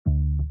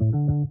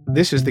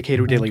This is the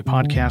Cato Daily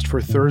Podcast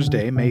for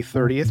Thursday, May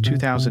 30th,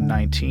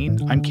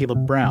 2019. I'm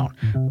Caleb Brown.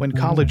 When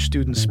college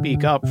students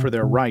speak up for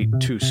their right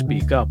to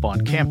speak up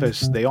on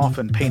campus, they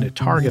often paint a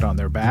target on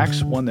their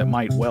backs, one that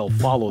might well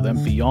follow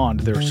them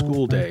beyond their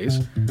school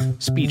days.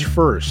 Speech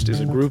First is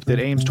a group that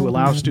aims to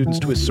allow students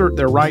to assert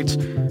their rights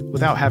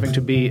without having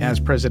to be, as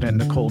President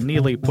Nicole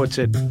Neily puts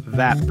it,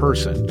 that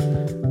person.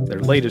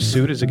 Their latest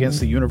suit is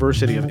against the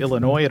University of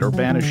Illinois at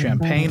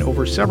Urbana-Champaign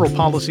over several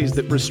policies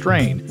that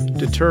restrain,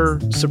 deter,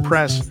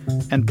 suppress,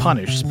 and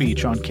punish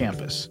speech on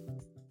campus.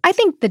 I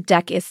think the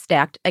deck is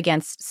stacked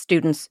against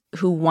students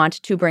who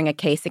want to bring a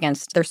case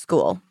against their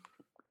school,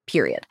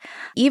 period.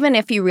 Even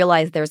if you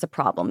realize there's a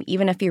problem,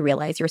 even if you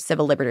realize your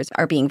civil liberties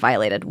are being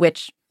violated,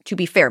 which, to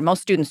be fair,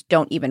 most students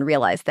don't even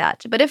realize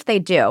that. But if they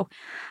do,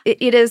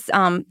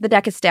 the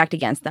deck is stacked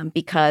against them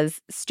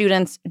because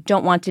students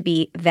don't want to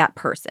be that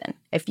person.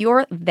 If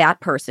you're that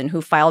person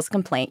who files a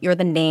complaint, you're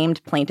the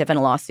named plaintiff in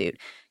a lawsuit,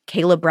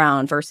 Caleb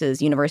Brown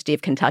versus University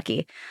of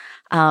Kentucky,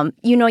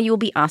 you will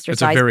be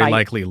ostracized. It's a very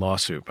likely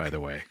lawsuit, by the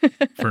way,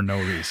 for no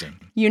reason.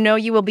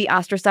 You will be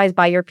ostracized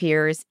by your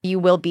peers. You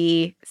will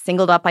be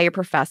singled out by your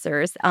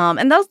professors.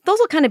 And those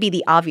will kind of be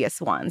the obvious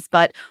ones.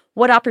 But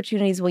what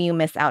opportunities will you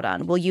miss out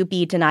on? Will you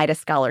be denied a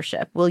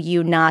scholarship? Will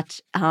you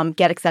not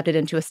get accepted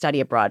into a study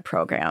abroad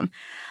program?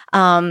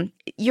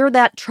 You're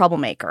that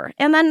troublemaker.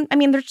 And then,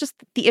 there's just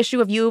the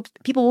issue of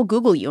people will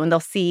Google you and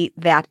they'll see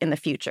that in the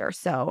future.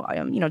 So,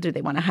 do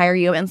they want to hire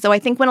you? And so I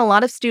think when a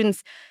lot of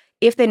students,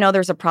 if they know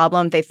there's a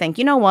problem, they think,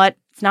 you know what,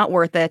 it's not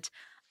worth it.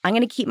 I'm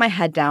going to keep my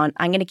head down.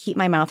 I'm going to keep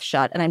my mouth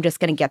shut, and I'm just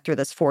going to get through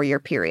this 4-year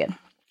period.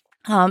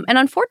 And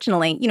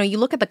unfortunately, you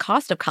look at the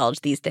cost of college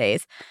these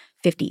days,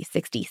 $50,000,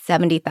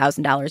 $60,000,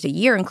 $70,000 a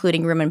year,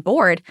 including room and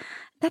board.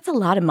 That's a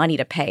lot of money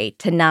to pay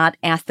to not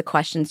ask the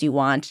questions you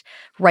want,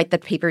 write the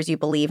papers you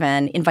believe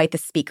in, invite the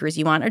speakers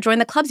you want, or join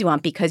the clubs you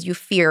want because you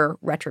fear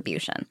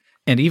retribution.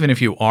 And even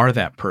if you are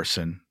that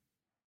person,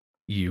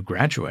 you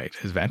graduate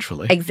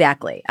eventually.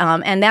 Exactly.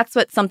 And that's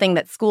something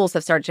that schools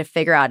have started to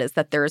figure out is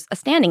that there's a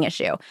standing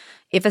issue.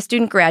 If a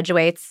student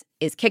graduates,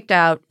 is kicked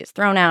out, is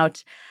thrown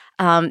out,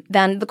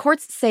 then the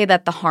courts say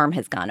that the harm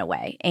has gone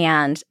away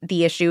and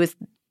the issue is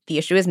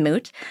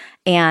moot,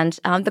 and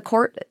the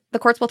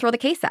courts will throw the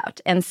case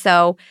out. And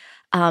so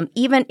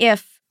even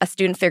if a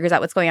student figures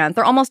out what's going on,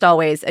 they're almost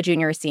always a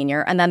junior or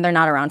senior, and then they're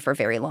not around for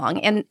very long.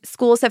 And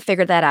schools have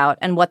figured that out,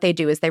 and what they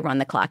do is they run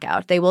the clock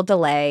out. They will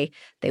delay,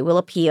 they will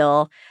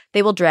appeal,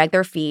 they will drag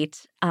their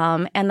feet,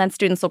 and then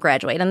students will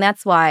graduate. And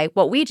that's why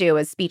what we do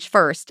is Speech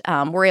First.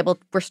 We're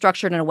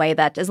structured in a way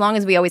that as long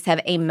as we always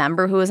have a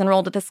member who is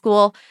enrolled at the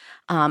school,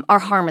 our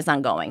harm is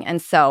ongoing.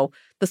 And so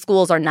the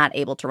schools are not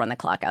able to run the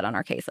clock out on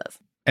our cases.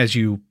 As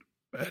you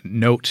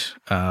note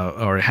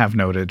or have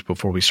noted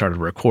before we started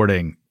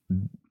recording,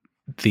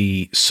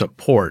 the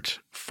support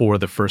for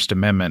the First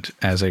Amendment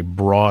as a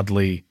broad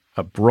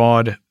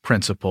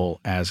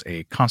principle, as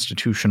a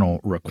constitutional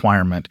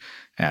requirement,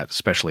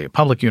 especially at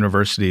public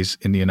universities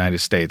in the United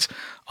States,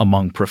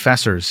 among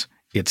professors,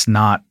 it's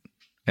not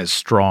as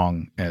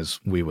strong as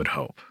we would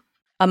hope.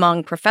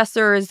 Among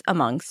professors,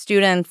 among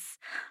students,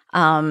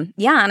 and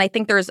I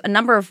think there's a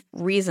number of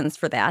reasons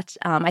for that.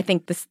 I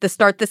think this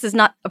is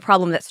not a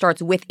problem that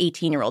starts with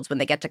 18-year-olds when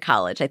they get to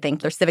college. I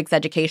think their civics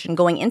education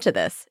going into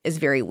this is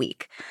very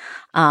weak.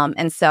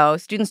 And so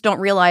students don't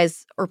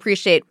realize or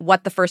appreciate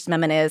what the First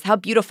Amendment is, how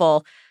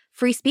beautiful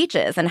free speech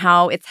is, and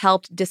how it's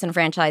helped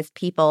disenfranchised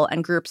people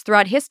and groups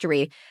throughout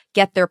history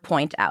get their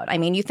point out.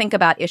 You think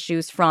about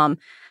issues from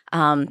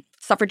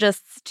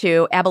suffragists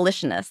to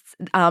abolitionists.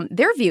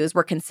 Their views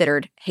were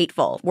considered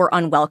hateful, were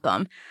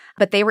unwelcome,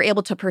 but they were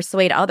able to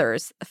persuade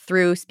others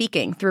through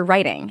speaking, through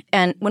writing.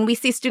 And when we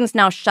see students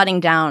now shutting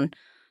down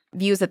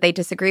views that they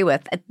disagree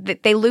with,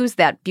 they lose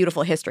that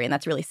beautiful history, and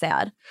that's really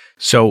sad.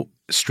 So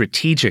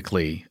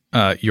strategically,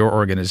 your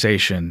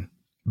organization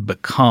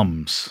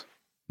becomes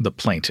the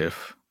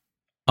plaintiff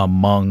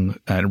among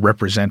and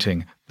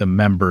representing the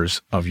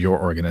members of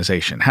your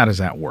organization. How does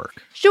that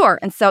work? Sure.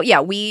 And so,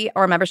 we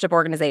are a membership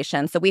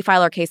organization. So we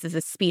file our cases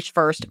as Speech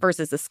First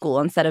versus a school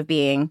instead of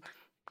being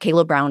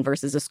Caleb Brown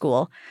versus a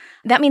school.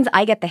 That means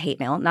I get the hate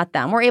mail, not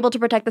them. We're able to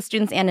protect the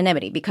students'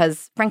 anonymity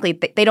because, frankly,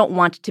 they don't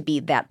want to be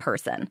that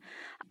person.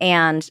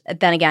 And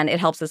then again, it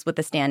helps us with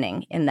the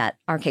standing in that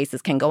our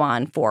cases can go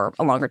on for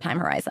a longer time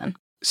horizon.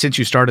 Since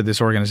you started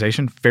this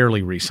organization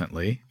fairly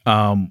recently,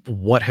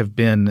 what have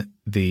been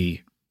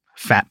the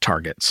fat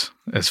targets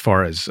as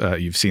far as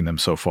you've seen them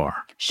so far?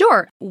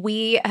 Sure.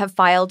 We have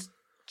filed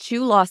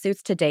 2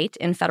 lawsuits to date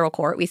in federal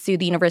court. We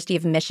sued the University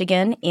of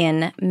Michigan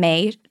in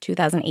May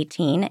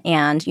 2018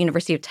 and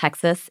University of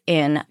Texas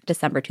in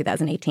December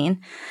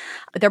 2018.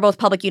 They're both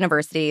public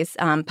universities.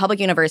 Public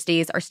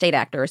universities are state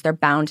actors. They're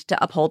bound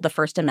to uphold the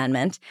First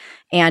Amendment.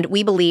 And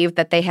we believe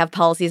that they have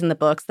policies in the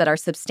books that are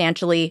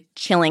substantially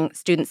chilling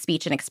student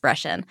speech and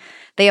expression.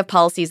 They have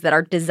policies that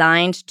are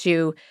designed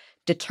to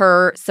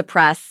deter,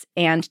 suppress,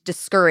 and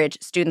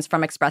discourage students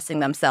from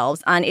expressing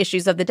themselves on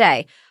issues of the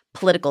day.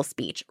 political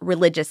speech,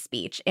 religious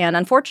speech. And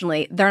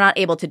unfortunately, they're not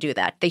able to do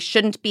that. They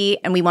shouldn't be,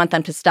 and we want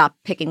them to stop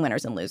picking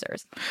winners and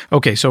losers.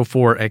 Okay, so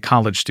for a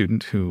college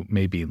student who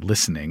may be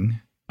listening,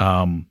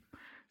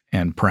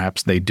 and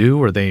perhaps they do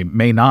or they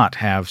may not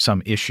have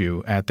some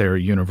issue at their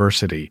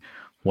university,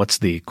 what's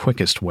the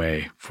quickest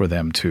way for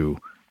them to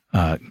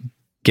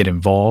get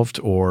involved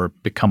or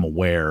become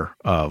aware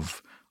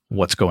of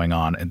what's going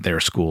on at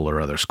their school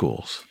or other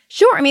schools?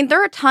 Sure. I mean,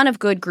 there are a ton of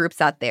good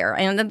groups out there.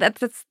 And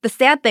that's the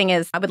sad thing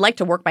is I would like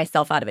to work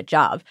myself out of a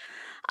job.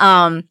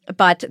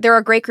 But there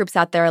are great groups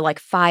out there like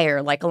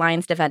FIRE, like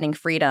Alliance Defending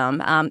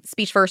Freedom.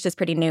 Speech First is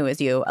pretty new, as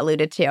you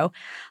alluded to,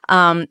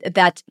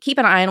 that keep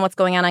an eye on what's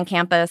going on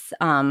campus.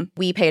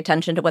 We pay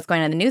attention to what's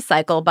going on in the news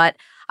cycle, but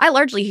I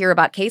largely hear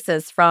about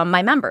cases from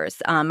my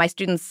members. My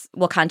students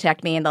will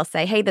contact me and they'll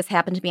say, hey, this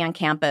happened to me on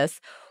campus.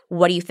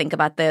 What do you think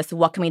about this?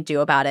 What can we do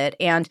about it?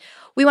 And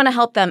we want to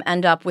help them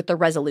end up with the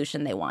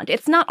resolution they want.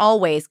 It's not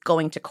always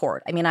going to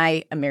court. I mean,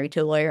 I am married to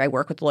a lawyer. I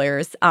work with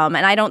lawyers. And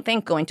I don't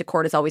think going to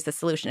court is always the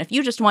solution. If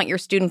you just want your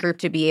student group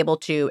to be able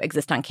to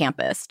exist on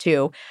campus,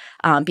 to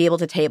be able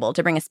to table,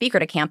 to bring a speaker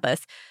to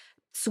campus,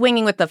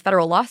 swinging with the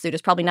federal lawsuit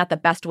is probably not the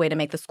best way to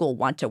make the school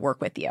want to work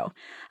with you.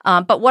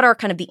 But what are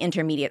kind of the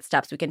intermediate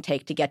steps we can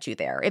take to get you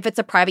there? If it's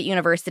a private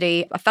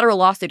university, a federal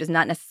lawsuit is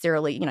not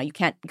necessarily, you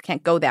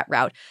can't go that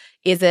route.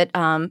 Is it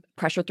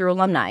pressure through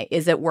alumni?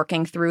 Is it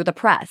working through the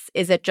press?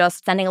 Is it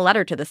just sending a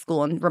letter to the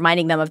school and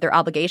reminding them of their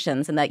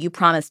obligations and that you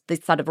promised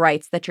this set of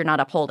rights that you're not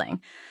upholding?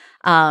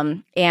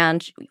 And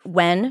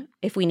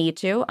if we need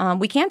to,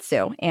 we can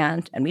sue,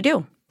 and we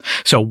do.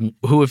 So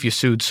who have you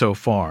sued so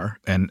far,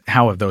 and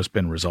how have those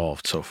been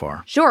resolved so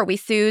far? Sure. We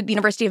sued the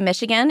University of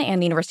Michigan and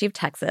the University of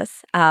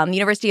Texas. The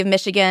University of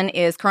Michigan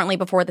is currently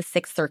before the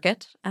Sixth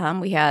Circuit.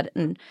 We had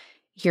a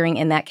hearing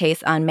in that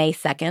case on May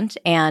 2nd.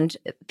 And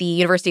the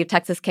University of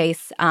Texas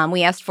case,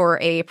 we asked for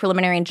a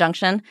preliminary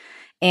injunction,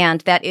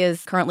 and that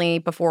is currently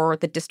before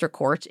the district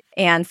court.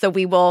 And so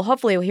we will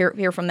hopefully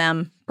hear from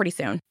them pretty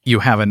soon.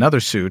 You have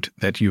another suit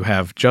that you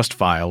have just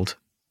filed.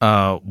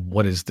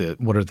 What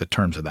are the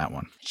terms of that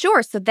one?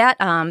 Sure. So that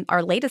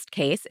our latest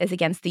case is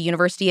against the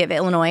University of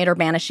Illinois at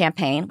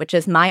Urbana-Champaign, which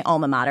is my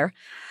alma mater.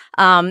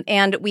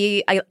 And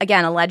we,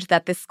 again, allege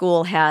that this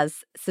school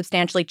has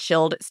substantially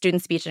chilled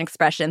student speech and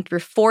expression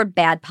through 4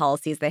 bad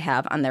policies they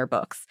have on their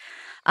books.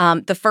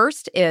 The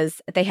first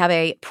is they have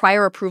a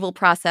prior approval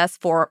process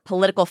for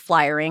political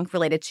flyering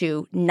related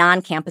to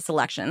non-campus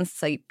elections.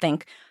 So you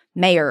think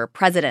mayor,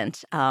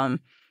 president,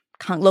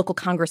 local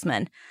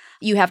congressman.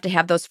 You have to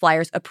have those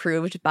flyers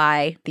approved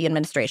by the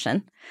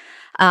administration.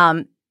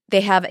 They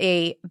have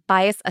a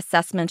bias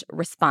assessment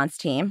response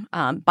team.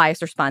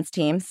 Bias response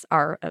teams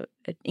are an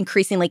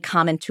increasingly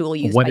common tool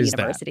used by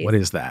universities. What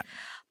is that?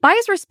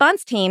 Bias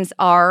response teams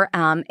are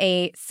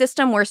a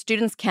system where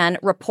students can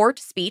report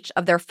speech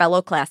of their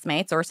fellow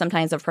classmates or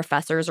sometimes of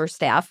professors or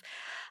staff,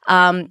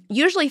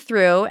 usually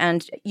through,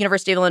 and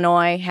University of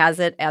Illinois has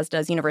it, as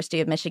does University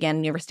of Michigan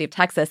and University of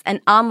Texas, an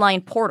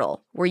online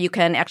portal where you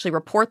can actually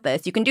report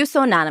this. You can do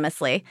so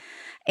anonymously,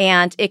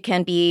 and it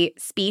can be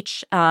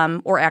speech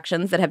or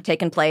actions that have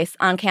taken place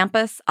on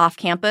campus, off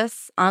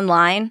campus,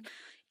 online,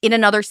 in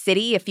another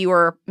city if you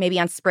were maybe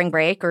on spring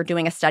break or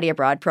doing a study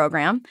abroad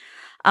program.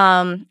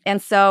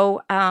 And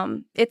so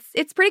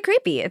it's pretty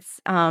creepy. It's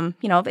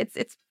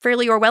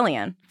fairly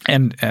Orwellian.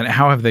 And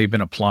how have they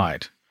been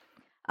applied?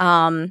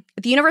 The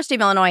University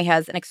of Illinois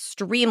has an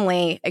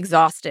extremely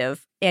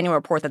exhaustive annual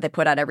report that they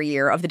put out every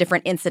year of the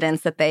different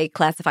incidents that they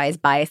classify as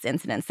bias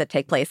incidents that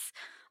take place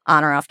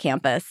on or off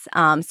campus.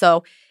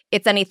 So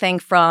it's anything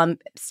from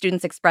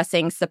students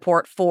expressing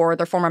support for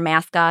their former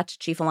mascot,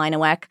 Chief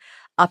Illiniwek,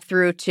 up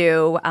through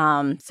to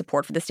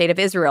support for the state of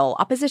Israel,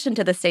 opposition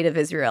to the state of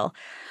Israel,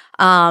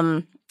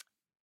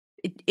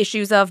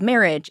 issues of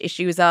marriage,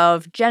 issues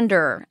of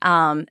gender.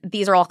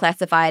 These are all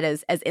classified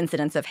as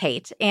incidents of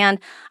hate. And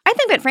I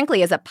think that,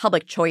 frankly, is a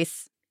public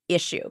choice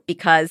issue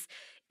because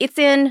it's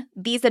in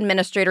these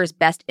administrators'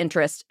 best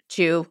interest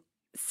to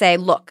say,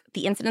 look,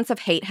 the incidents of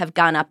hate have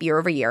gone up year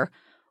over year.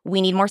 We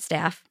need more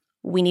staff.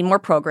 We need more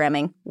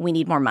programming. We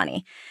need more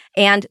money.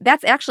 And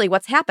that's actually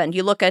what's happened.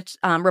 You look at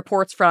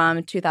reports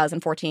from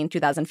 2014,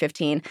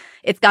 2015,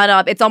 it's gone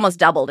up. It's almost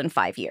doubled in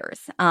 5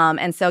 years.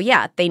 And so,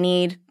 yeah,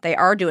 they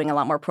are doing a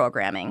lot more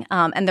programming.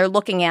 And they're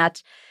looking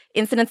at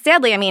incidents.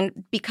 Sadly, I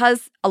mean,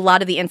 because a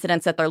lot of the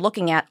incidents that they're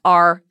looking at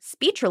are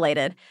speech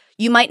related,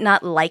 you might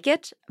not like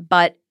it,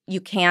 but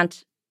you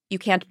can't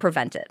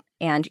prevent it.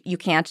 And you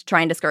can't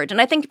try and discourage.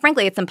 And I think,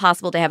 frankly, it's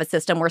impossible to have a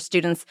system where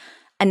students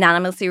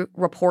anonymously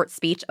report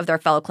speech of their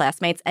fellow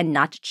classmates and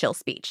not chill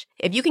speech.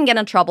 If you can get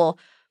in trouble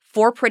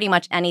for pretty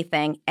much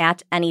anything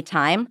at any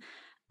time,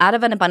 out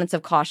of an abundance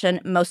of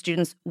caution, most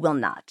students will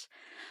not.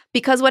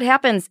 Because what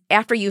happens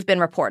after you've been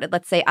reported,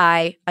 let's say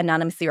I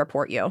anonymously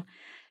report you,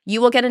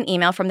 you will get an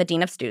email from the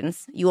dean of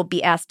students. You will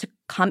be asked to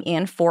come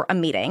in for a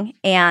meeting.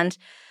 And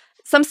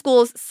Some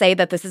schools say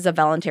that this is a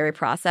voluntary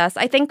process.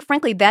 I think,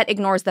 frankly, that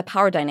ignores the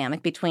power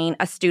dynamic between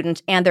a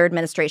student and their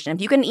administration.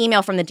 If you get an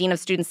email from the dean of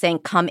students saying,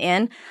 come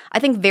in, I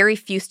think very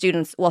few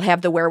students will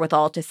have the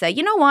wherewithal to say,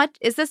 you know what,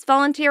 is this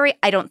voluntary?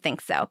 I don't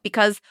think so,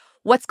 because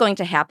what's going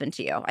to happen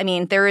to you? I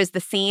mean, there is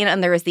the seen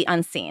and there is the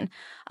unseen.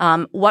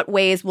 What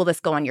ways will this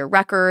go on your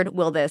record?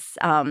 Will this,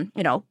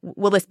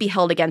 will this be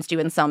held against you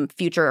in some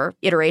future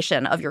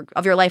iteration of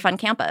your life on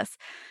campus?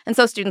 And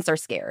so students are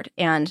scared,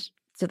 and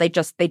so they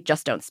just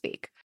don't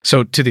speak.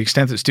 So to the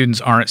extent that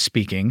students aren't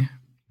speaking,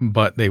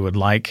 but they would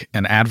like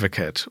an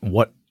advocate,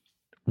 what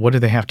do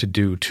they have to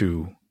do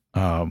to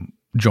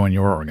join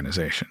your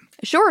organization?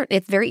 Sure.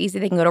 It's very easy.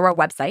 They can go to our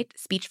website,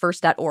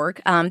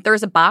 speechfirst.org.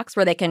 There's a box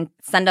where they can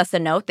send us a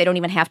note. They don't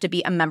even have to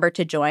be a member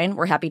to join.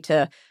 We're happy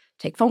to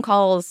take phone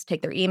calls,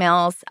 take their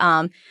emails,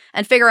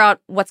 and figure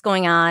out what's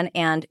going on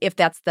and if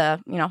that's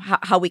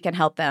how we can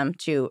help them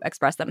to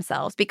express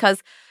themselves.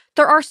 Because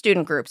there are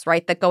student groups,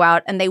 right, that go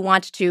out and they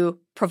want to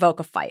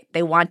provoke a fight.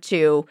 They want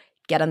to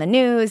get on the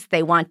news.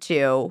 They want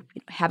to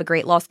have a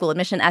great law school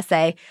admission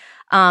essay.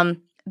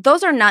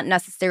 Those are not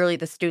necessarily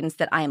the students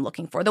that I am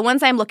looking for. The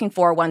ones I'm looking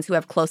for are ones who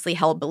have closely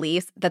held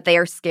beliefs that they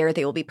are scared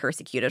they will be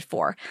persecuted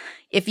for.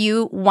 If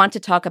you want to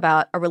talk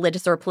about a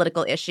religious or a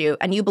political issue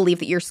and you believe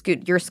that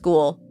your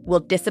school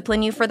will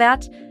discipline you for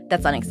that,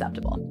 that's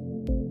unacceptable.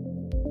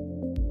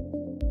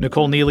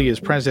 Nicole Neily is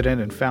president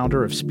and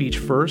founder of Speech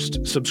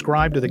First.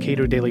 Subscribe to the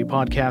Cato Daily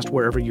Podcast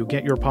wherever you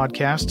get your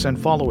podcasts and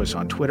follow us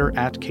on Twitter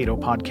 @Cato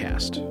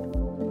Podcast.